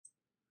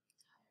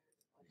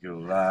Go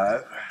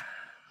live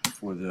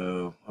for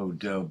the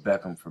Odell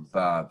Beckham for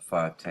Bob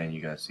 510.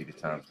 You guys see the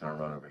time's gonna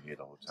run over here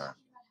the whole time.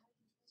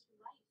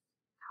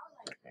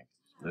 Okay,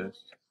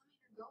 list.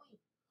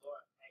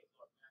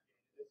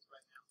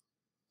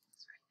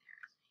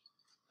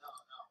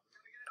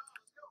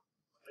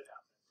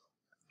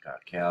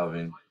 Got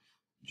Calvin,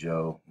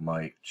 Joe,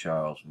 Mike,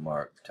 Charles,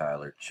 Mark,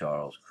 Tyler,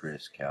 Charles,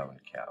 Chris, Calvin,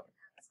 Calvin.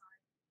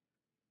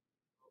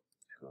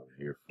 Go over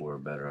here for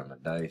better on the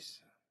dice.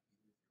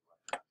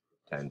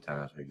 10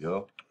 times we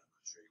go.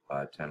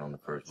 5-10 on the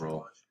first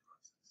roll.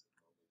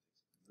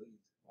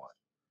 1.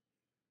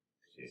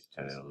 See, it's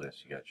 10 in the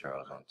list. You got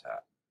Charles on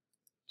top.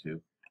 2,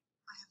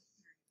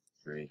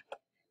 3,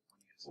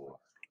 4,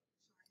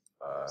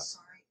 5,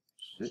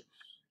 6,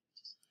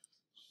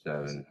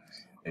 7,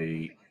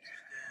 8,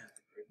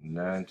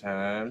 9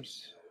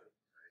 times.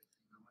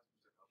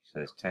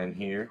 Says 10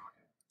 here.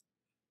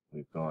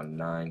 We've gone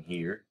 9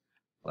 here.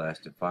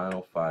 Last and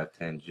final,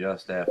 5-10,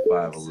 just at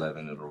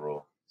 5-11 it'll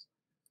roll.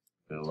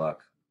 Good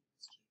luck.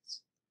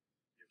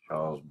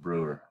 Charles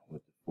Brewer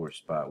with the 4th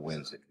spot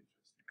wins it.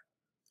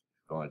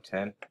 Going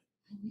 10.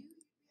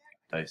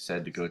 Dice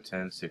said to go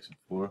 10, 6 and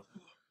 4.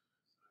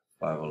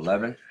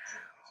 5-11.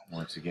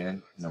 Once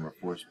again, number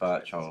 4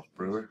 spot, Charles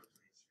Brewer.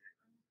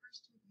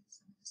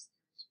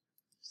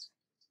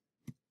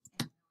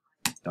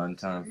 Done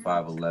time,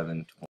 5-11.